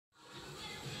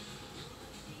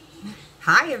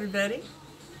Hi everybody,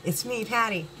 it's me,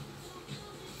 Patty.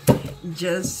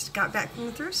 Just got back from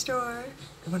the thrift store,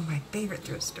 one of my favorite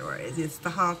thrift stores. It's the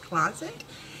Hall Closet,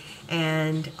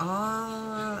 and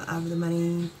all of the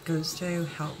money goes to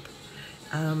help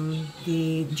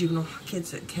the juvenile kids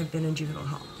that have been in juvenile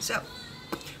hall. So,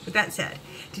 with that said,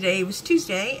 today was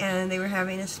Tuesday and they were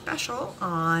having a special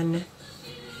on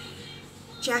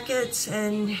jackets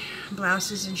and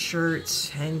blouses and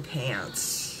shirts and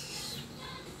pants.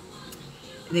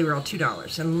 They were all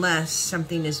 $2 unless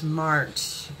something is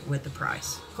marked with the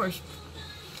price. Of course,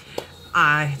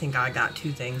 I think I got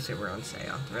 2 things that were on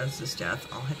sale. The rest of the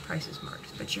stuff all had prices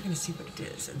marked, but you're going to see what it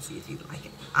is and see if you like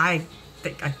it. I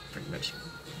think I pretty much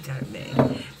got it made.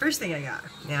 First thing I got.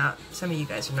 Now, some of you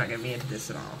guys are not going to be into this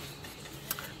at all,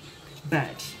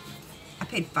 but I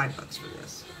paid $5 for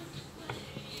this.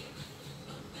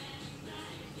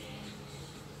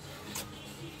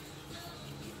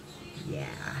 Yeah.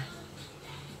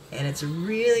 And it's a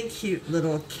really cute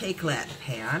little cakelet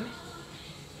pan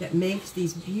that makes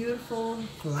these beautiful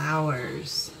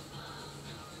flowers.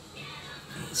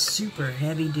 It's super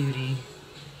heavy duty,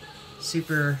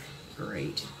 super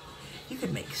great. You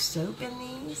could make soap in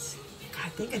these.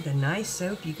 God, think of the nice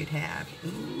soap you could have.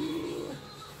 Ooh.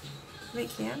 Make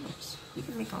candles. You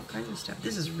can make all kinds of stuff.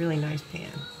 This is a really nice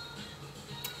pan.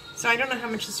 So I don't know how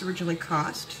much this originally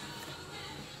cost,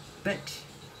 but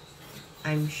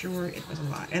I'm sure it was a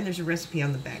lot. And there's a recipe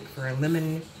on the back for a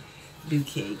lemon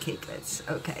bouquet cakelets.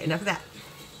 Okay, enough of that.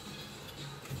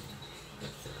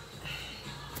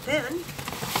 Then,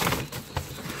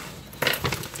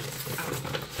 oh,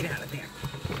 get out of there.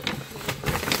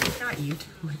 Not you.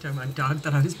 My dog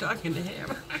thought I was talking to him.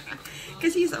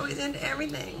 Because he's always into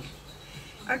everything.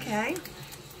 Okay.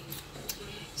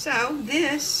 So,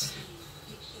 this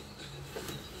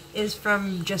is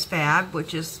from Just Fab,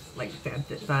 which is like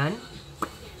FabFitFun.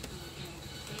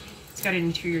 It's got an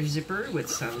interior zipper with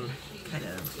some kind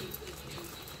of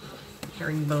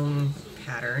herringbone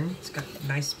pattern. It's got a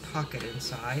nice pocket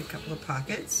inside, a couple of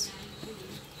pockets.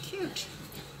 Cute.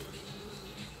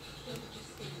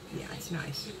 Yeah, it's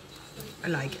nice. I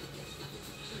like it.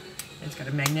 It's got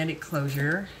a magnetic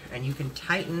closure, and you can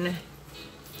tighten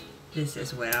this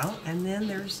as well. And then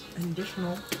there's an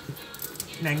additional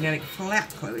magnetic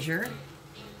flap closure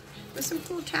with some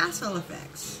cool tassel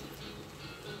effects.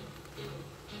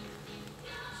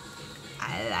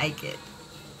 I like it.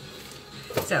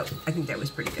 So, I think that was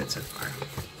pretty good so far.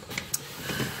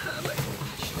 Oh my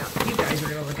gosh. Now, you guys are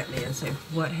going to look at me and say,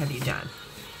 what have you done?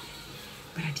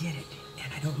 But I did it,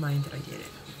 and I don't mind that I did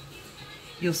it.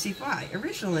 You'll see why.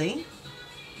 Originally,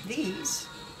 these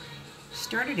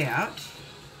started out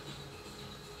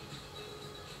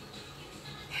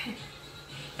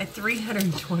at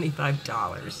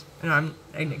 $325. And I'm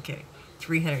not kidding.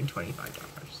 $325.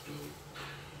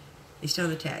 They still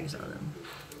have the tags on them.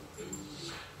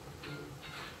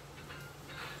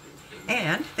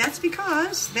 And that's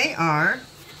because they are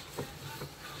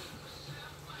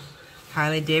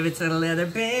Harley Davidson leather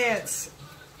pants.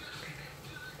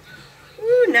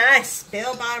 Ooh, nice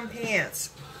bell-bottom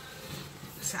pants.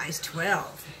 Size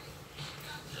 12.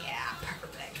 Yeah,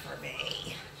 perfect for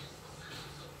me.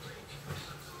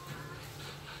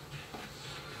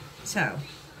 So,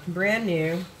 brand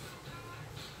new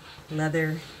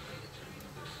leather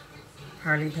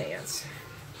Harley pants.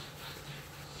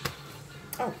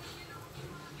 Oh,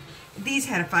 these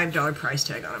had a $5 price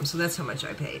tag on them, so that's how much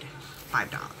I paid.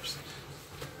 $5.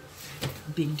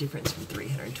 Big difference from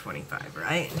 $325,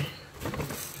 right?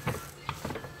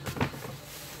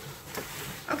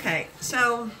 Okay,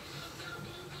 so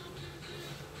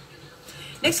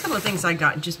next couple of things I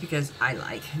got just because I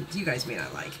like. You guys may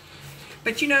not like.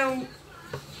 But you know,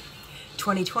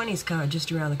 2020 is kind of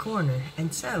just around the corner.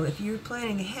 And so if you're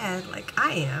planning ahead like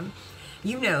I am,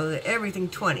 you know that everything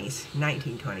 20s,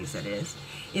 1920s that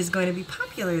is going to be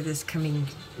popular this coming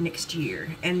next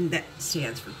year. And that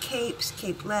stands for capes,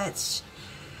 capelettes,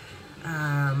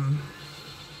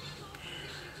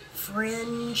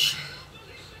 fringe,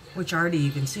 which already you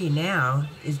can see now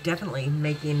is definitely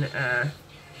making a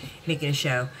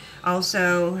show.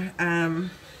 Also,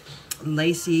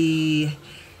 lacy,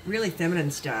 really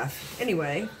feminine stuff.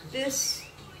 Anyway, this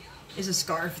is a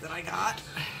scarf that I got.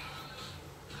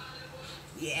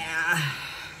 Yeah.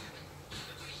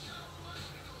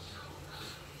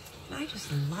 And I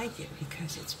just like it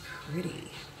because it's pretty.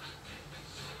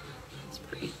 It's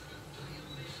pretty.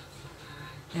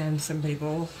 And some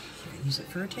people use it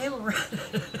for a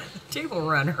table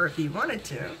runner if you wanted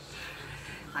to.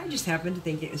 I just happen to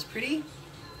think it was pretty.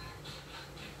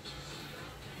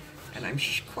 And I'm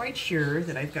quite sure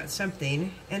that I've got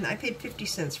something, and I paid 50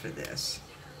 cents for this.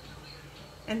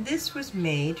 And this was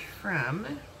made from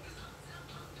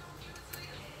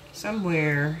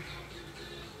somewhere,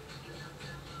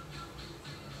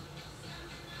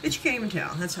 but you can't even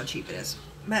tell. That's how cheap it is.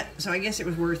 But, so I guess it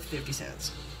was worth 50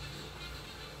 cents.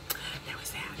 That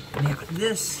was that. Now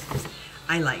this,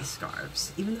 I like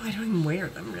scarves, even though I don't even wear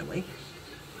them really,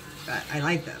 but I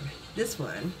like them. This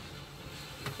one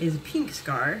is a pink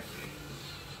scarf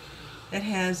that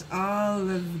has all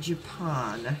of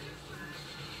Japan.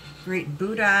 Great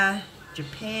Buddha,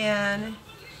 Japan.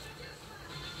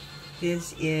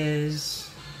 This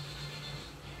is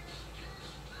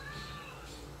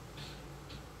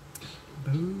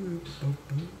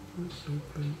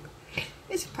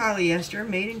it's polyester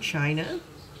made in China.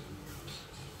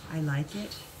 I like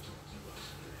it.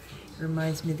 It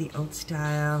reminds me of the old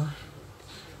style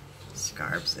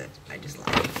scarves that I just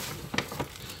like.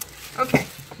 Okay,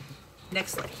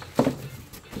 next slide.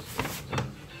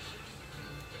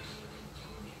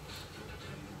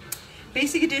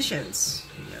 Basic Editions.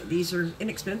 You know, these are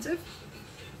inexpensive,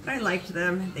 but I liked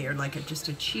them. They are like just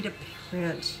a cheetah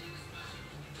print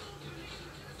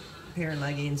pair of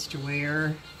leggings to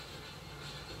wear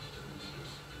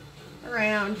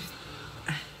around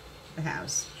the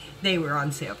house. They were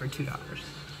on sale for $2.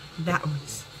 That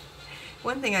was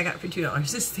one thing I got for $2.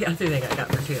 This is the other thing I got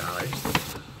for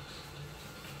 $2.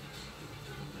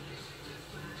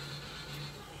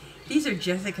 These are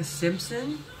Jessica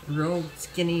Simpson rolled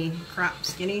skinny, crop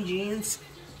skinny jeans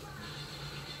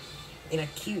in a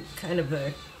cute kind of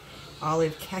a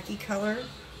olive khaki color.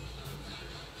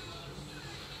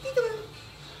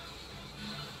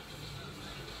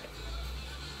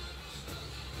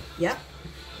 Yep.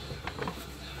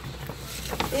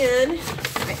 And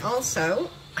I also,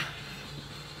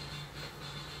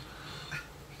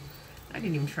 I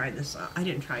didn't even try this on. I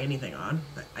didn't try anything on,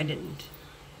 but I don't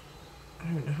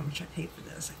know how much I paid for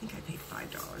this. I think I paid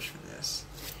 $5 for this.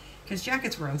 Because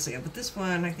jackets were on sale, but this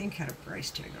one I think had a price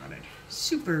tag on it.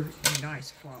 Super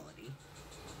nice quality.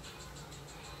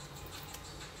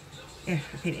 Yeah,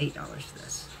 I paid $8 for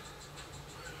this.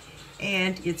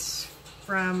 And it's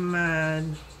from,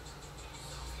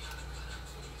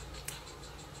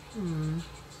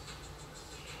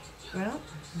 well,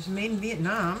 it was made in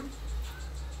Vietnam.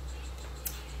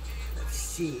 Let's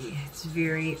see, it's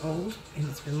very old and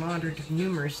it's been laundered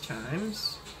numerous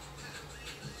times.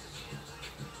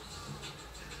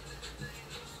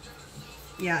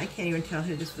 Yeah, I can't even tell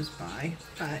who this was by,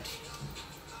 but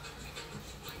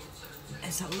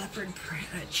it's a leopard print,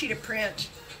 a cheetah print.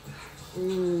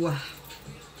 Ooh.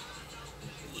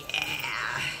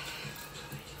 Yeah.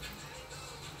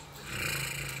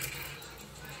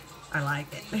 I like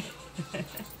it.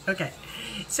 Okay,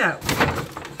 so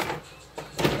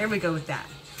there we go with that.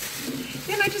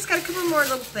 Then I just got a couple more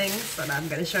little things that I'm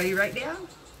going to show you right now.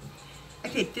 I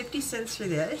paid 50 cents for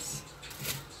this.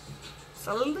 It's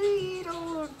a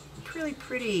little really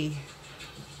pretty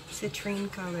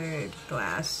citrine colored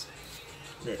glass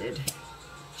lidded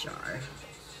jar.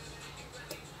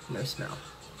 No smell.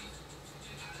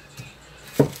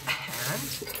 And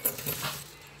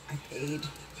I paid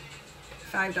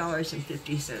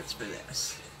 $5.50 for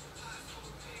this.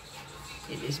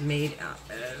 It is made out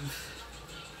of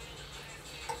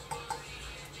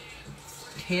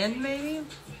tin, maybe?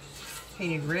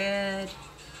 Painted red.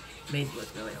 Made to look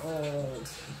really old.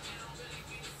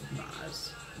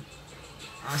 Vase.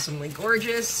 Awesomely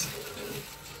gorgeous.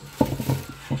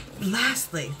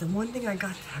 Lastly, the one thing I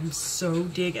got that I'm so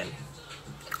digging.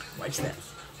 Watch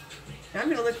this. Now I'm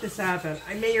going to look this up, and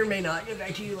I may or may not get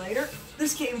back to you later.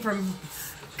 This came from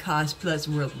Cost Plus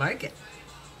World Market.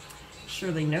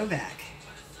 Shirley Novak.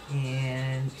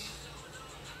 And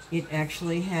it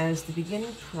actually has the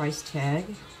beginning price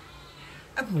tag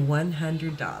of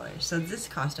 $100. So this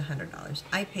cost $100.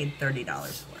 I paid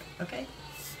 $30 for it, okay?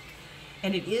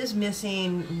 And it is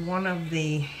missing one of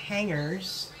the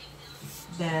hangers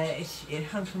that it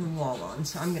hung from the wall on.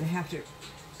 So I'm going to have to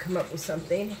come up with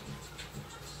something.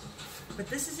 But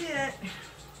this is it.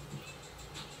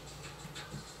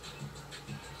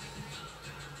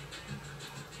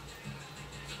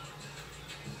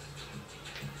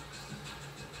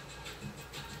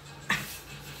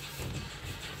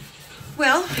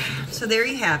 Well, so there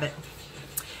you have it.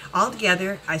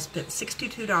 Altogether, I spent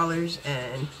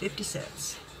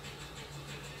 $62.50.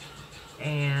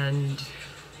 And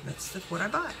that's what I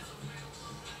bought.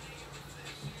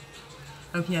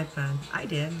 Hope you had fun. I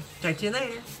did. Talk to you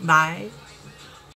later. Bye.